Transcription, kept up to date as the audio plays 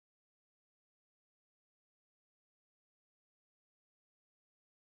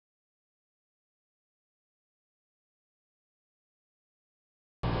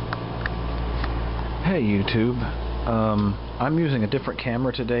Hey YouTube, I'm using a different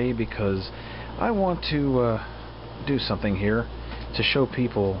camera today because I want to do something here to show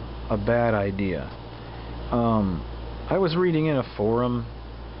people a bad idea. I was reading in a forum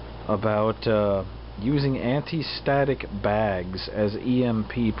about using anti-static bags as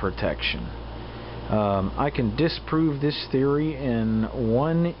EMP protection. I can disprove this theory in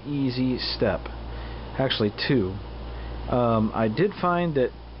one easy step, actually two. I did find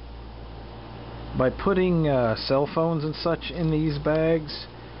that by putting cell phones and such in these bags,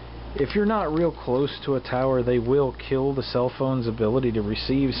 if you're not real close to a tower, they will kill the cell phone's ability to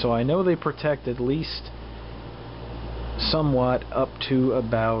receive. So I know they protect at least somewhat up to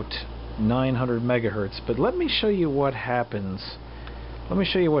about 900 megahertz. But let me show you what happens. Let me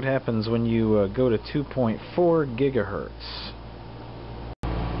show you what happens when you go to 2.4 gigahertz.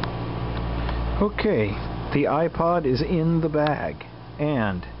 Okay, the iPod is in the bag,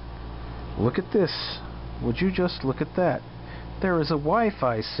 and look at this. Would you just look at that? There is a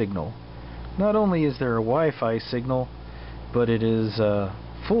Wi-Fi signal. Not only is there a Wi-Fi signal, but it is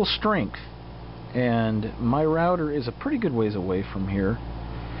full strength. And my router is a pretty good ways away from here.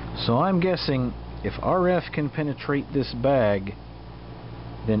 So I'm guessing if RF can penetrate this bag,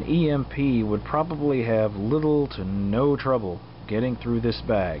 then EMP would probably have little to no trouble getting through this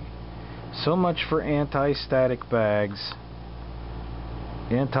bag. So much for anti-static bags.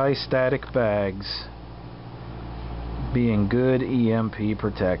 Anti-static bags being good EMP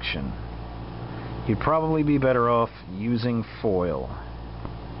protection. You'd probably be better off using foil.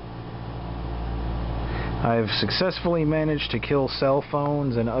 I've successfully managed to kill cell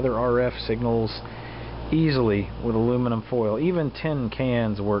phones and other RF signals easily with aluminum foil. Even tin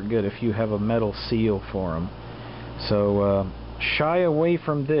cans work good if you have a metal seal for them. So shy away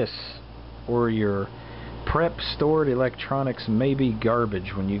from this, or your prep stored electronics may be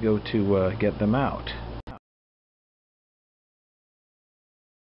garbage when you go to get them out.